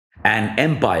An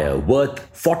empire worth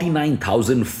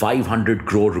 49,500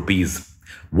 crore rupees.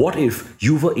 What if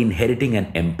you were inheriting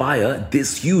an empire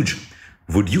this huge?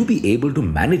 Would you be able to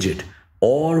manage it?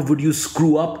 Or would you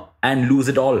screw up and lose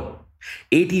it all?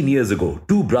 18 years ago,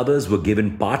 two brothers were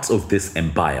given parts of this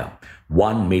empire.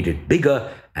 One made it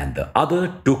bigger and the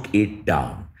other took it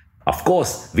down. Of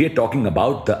course, we are talking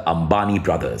about the Ambani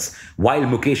brothers. While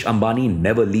Mukesh Ambani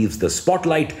never leaves the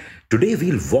spotlight, today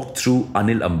we'll walk through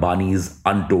Anil Ambani's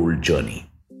untold journey.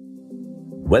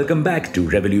 Welcome back to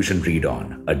Revolution Read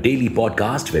On, a daily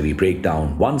podcast where we break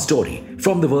down one story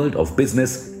from the world of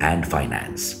business and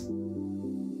finance.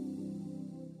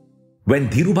 When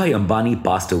Dhirubhai Ambani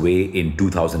passed away in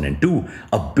 2002,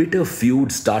 a bitter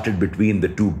feud started between the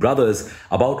two brothers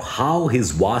about how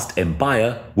his vast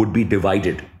empire would be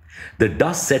divided. The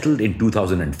dust settled in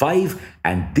 2005,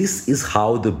 and this is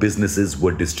how the businesses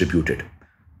were distributed.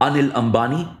 Anil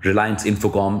Ambani, Reliance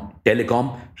Infocom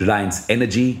Telecom, Reliance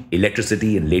Energy,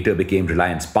 Electricity, and later became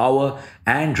Reliance Power,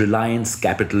 and Reliance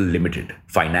Capital Limited,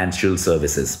 Financial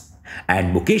Services.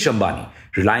 And Mukesh Ambani,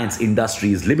 Reliance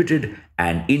Industries Limited,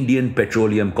 and Indian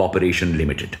Petroleum Corporation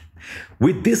Limited.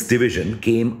 With this division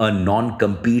came a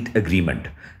non-compete agreement.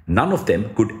 None of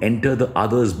them could enter the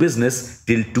other's business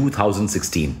till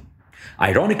 2016.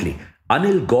 Ironically,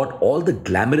 Anil got all the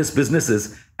glamorous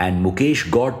businesses and Mukesh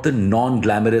got the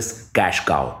non-glamorous cash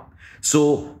cow.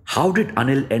 So, how did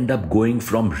Anil end up going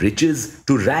from riches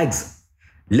to rags?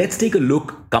 Let's take a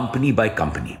look company by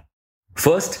company.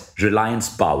 First, Reliance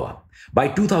Power. By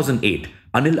 2008,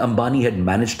 Anil Ambani had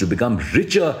managed to become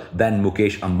richer than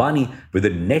Mukesh Ambani with a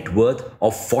net worth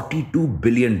of $42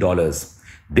 billion.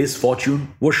 This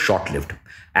fortune was short-lived.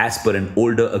 As per an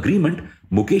older agreement,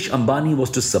 Mukesh Ambani was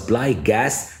to supply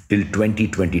gas till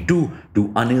 2022 to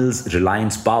Anil's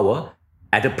Reliance Power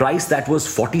at a price that was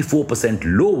 44%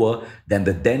 lower than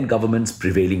the then government's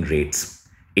prevailing rates.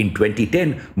 In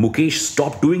 2010, Mukesh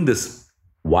stopped doing this.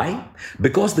 Why?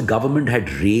 Because the government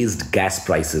had raised gas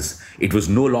prices. It was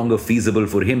no longer feasible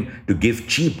for him to give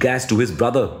cheap gas to his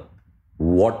brother.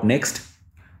 What next?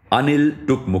 Anil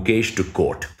took Mukesh to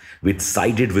court, which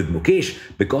sided with Mukesh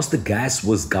because the gas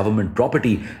was government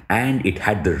property and it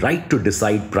had the right to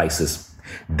decide prices.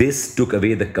 This took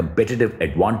away the competitive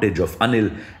advantage of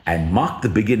Anil and marked the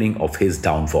beginning of his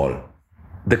downfall.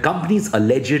 The company's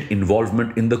alleged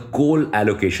involvement in the coal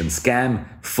allocation scam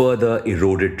further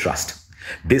eroded trust.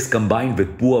 This combined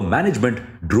with poor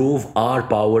management drove R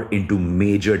Power into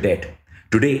major debt.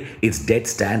 Today, its debt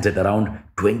stands at around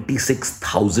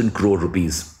 26,000 crore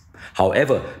rupees.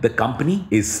 However, the company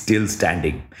is still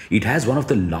standing. It has one of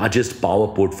the largest power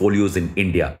portfolios in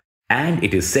India, and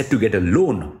it is set to get a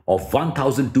loan of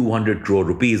 1,200 crore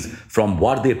rupees from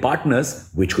Warde Partners,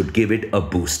 which could give it a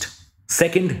boost.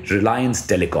 Second, Reliance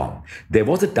Telecom. There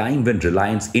was a time when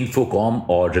Reliance Infocom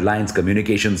or Reliance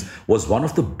Communications was one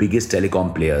of the biggest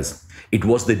telecom players. It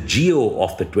was the Jio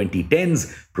of the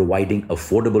 2010s, providing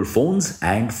affordable phones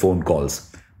and phone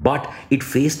calls. But it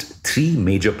faced three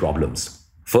major problems.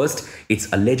 First,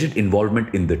 its alleged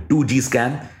involvement in the 2G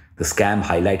scam. The scam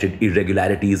highlighted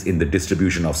irregularities in the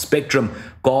distribution of spectrum,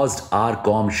 caused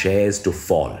RCom shares to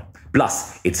fall.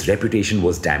 Plus, its reputation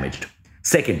was damaged.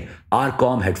 Second,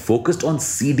 RCom had focused on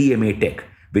CDMA tech,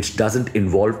 which doesn't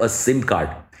involve a SIM card.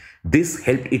 This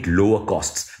helped it lower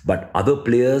costs, but other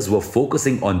players were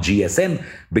focusing on GSM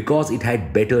because it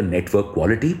had better network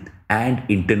quality and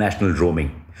international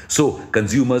roaming. So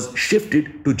consumers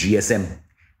shifted to GSM.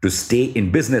 To stay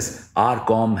in business,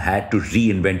 RCom had to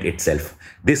reinvent itself.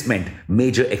 This meant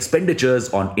major expenditures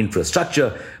on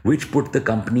infrastructure, which put the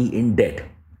company in debt.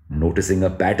 Noticing a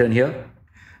pattern here?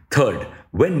 Third,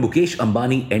 when Mukesh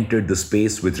Ambani entered the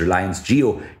space with Reliance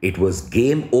Jio, it was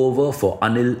game over for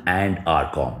Anil and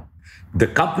RCom. The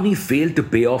company failed to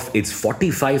pay off its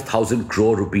 45,000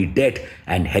 crore rupee debt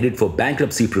and headed for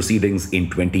bankruptcy proceedings in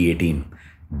 2018.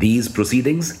 These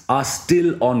proceedings are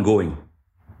still ongoing.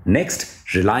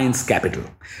 Next, Reliance Capital.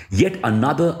 Yet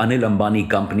another Anil Ambani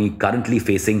company currently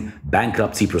facing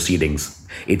bankruptcy proceedings.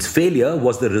 Its failure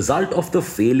was the result of the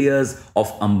failures of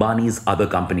Ambani's other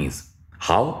companies.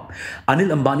 How?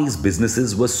 Anil Ambani's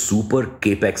businesses were super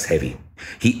capex heavy.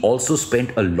 He also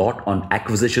spent a lot on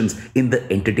acquisitions in the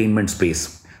entertainment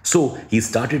space. So he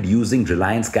started using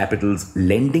Reliance Capital's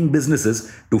lending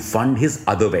businesses to fund his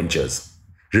other ventures.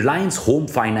 Reliance Home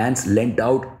Finance lent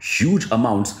out huge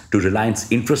amounts to Reliance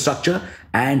Infrastructure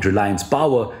and Reliance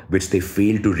Power, which they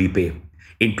failed to repay.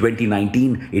 In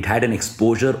 2019, it had an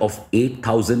exposure of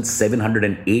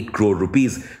 8,708 crore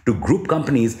rupees to group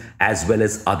companies as well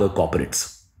as other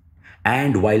corporates.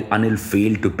 And while Anil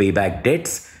failed to pay back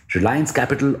debts, Reliance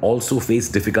Capital also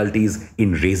faced difficulties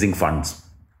in raising funds.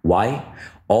 Why?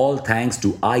 All thanks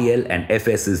to IL and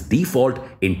FS's default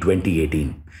in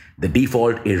 2018. The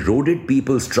default eroded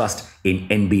people's trust in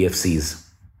NBFCs.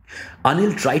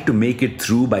 Anil tried to make it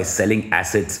through by selling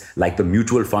assets like the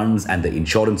mutual funds and the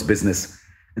insurance business.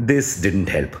 This didn't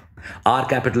help. R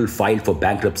Capital filed for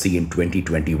bankruptcy in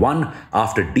 2021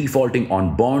 after defaulting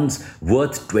on bonds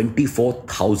worth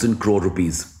 24,000 crore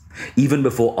rupees. Even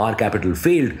before R Capital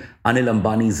failed, Anil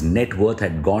Ambani's net worth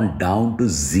had gone down to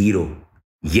zero.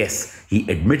 Yes, he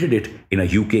admitted it in a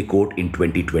UK court in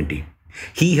 2020.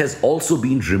 He has also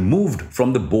been removed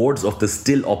from the boards of the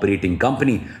still operating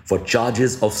company for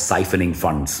charges of siphoning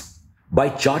funds. By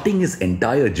charting his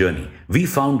entire journey, we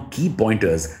found key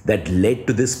pointers that led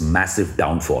to this massive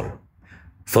downfall.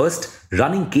 First,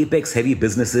 running capex heavy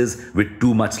businesses with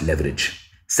too much leverage.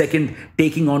 Second,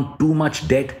 taking on too much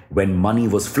debt when money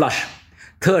was flush.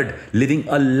 Third, living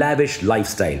a lavish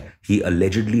lifestyle. He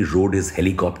allegedly rode his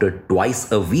helicopter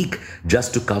twice a week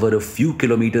just to cover a few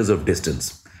kilometers of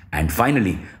distance. And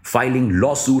finally, filing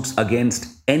lawsuits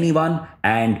against anyone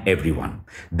and everyone.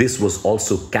 This was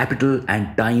also capital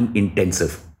and time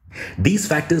intensive. These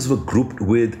factors were grouped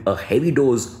with a heavy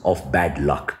dose of bad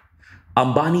luck.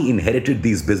 Ambani inherited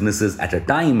these businesses at a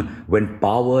time when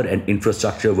power and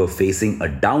infrastructure were facing a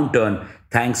downturn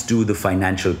thanks to the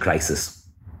financial crisis.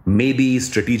 Maybe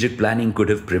strategic planning could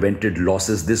have prevented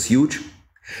losses this huge.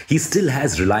 He still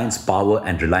has Reliance Power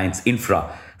and Reliance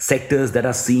Infra, sectors that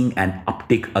are seeing an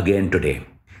uptick again today.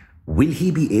 Will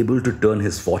he be able to turn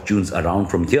his fortunes around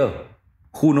from here?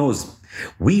 Who knows?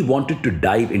 We wanted to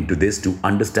dive into this to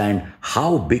understand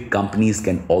how big companies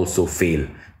can also fail.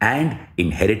 And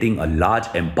inheriting a large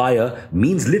empire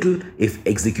means little if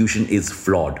execution is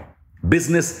flawed.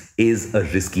 Business is a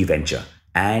risky venture,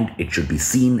 and it should be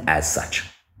seen as such.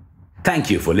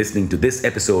 Thank you for listening to this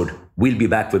episode. We'll be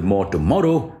back with more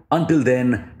tomorrow. Until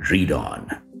then, read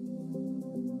on.